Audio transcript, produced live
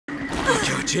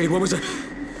Jade, what was that?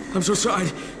 I'm so sorry.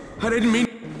 I didn't mean...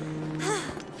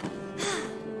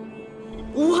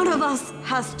 One of us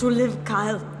has to live,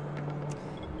 Kyle.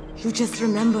 You just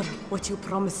remember what you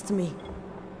promised me.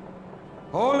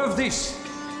 All of this,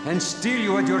 and still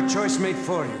you had your choice made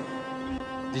for you.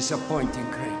 Disappointing,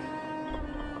 Crane.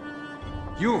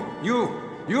 You,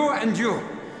 and you!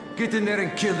 Get in there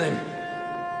and kill them!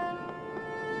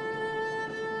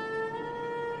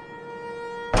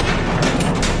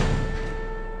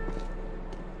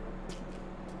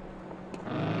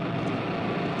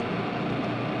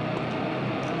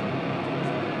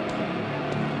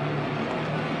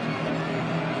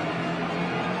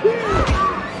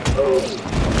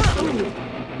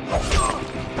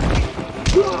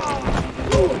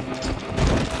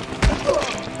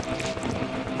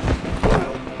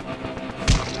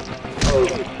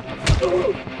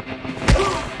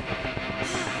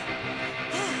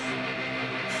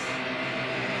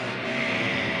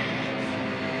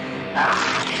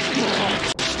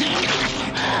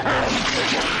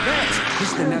 That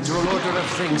is the natural order of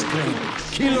things, Crane.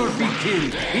 Kill or be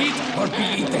killed. Eat or be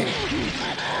eaten.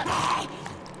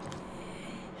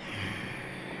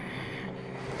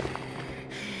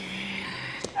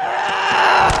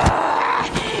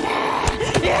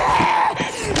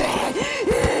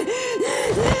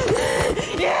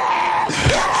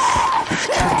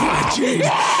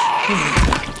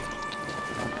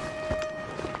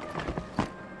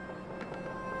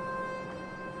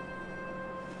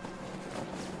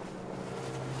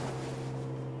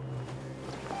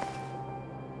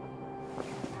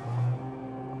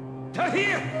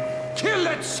 Tahir! Kill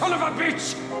that son of a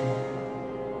bitch!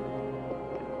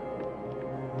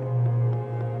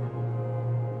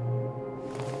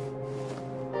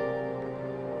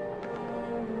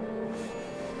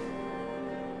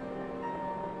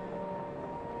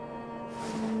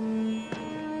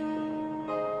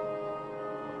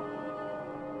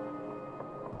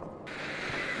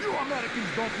 You Americans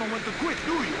don't know when to quit,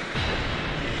 do you?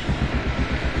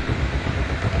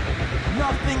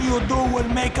 Nothing you do will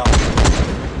make up.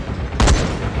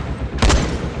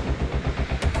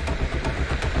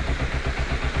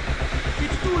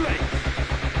 It's too late.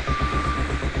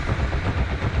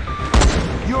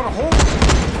 You're home.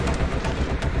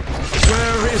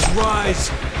 Where is Rise?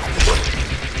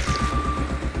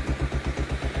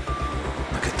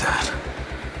 Look at that.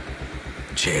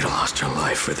 Jade lost her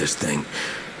life for this thing.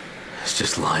 It's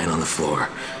just lying on the floor.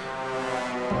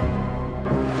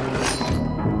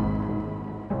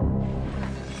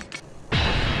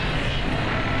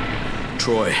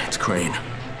 Troy, it's Crane.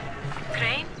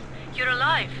 Crane? You're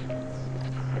alive.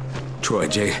 Troy,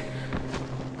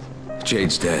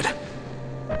 Jade's dead.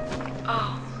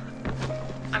 Oh,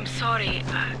 I'm sorry.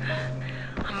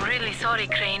 I'm really sorry,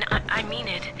 Crane. I mean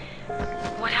it.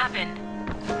 What happened?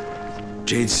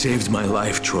 Jade saved my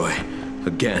life, Troy.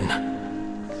 Again.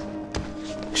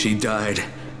 She died,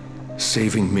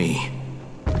 saving me.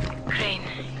 Crane,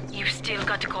 you've still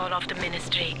got to call off the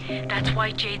ministry. That's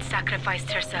why Jade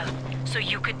sacrificed herself, so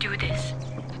you could do this.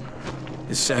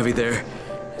 Is Savvy there?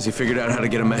 Has he figured out how to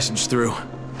get a message through?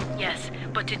 Yes,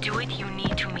 but to do it, you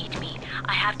need to meet me.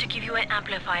 I have to give you an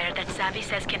amplifier that Savvy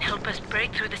says can help us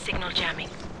break through the signal jamming.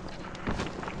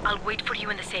 I'll wait for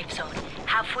you in the safe zone,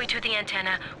 halfway to the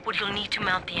antenna, but you'll need to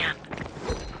mount the amp.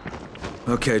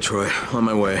 Okay, Troy, on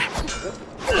my way.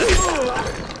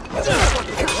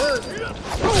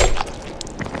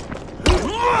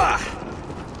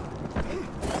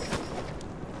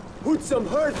 Put some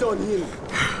hurt on him.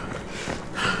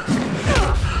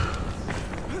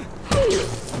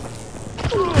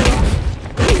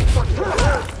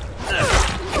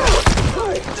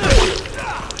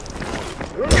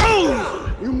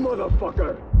 You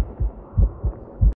motherfucker!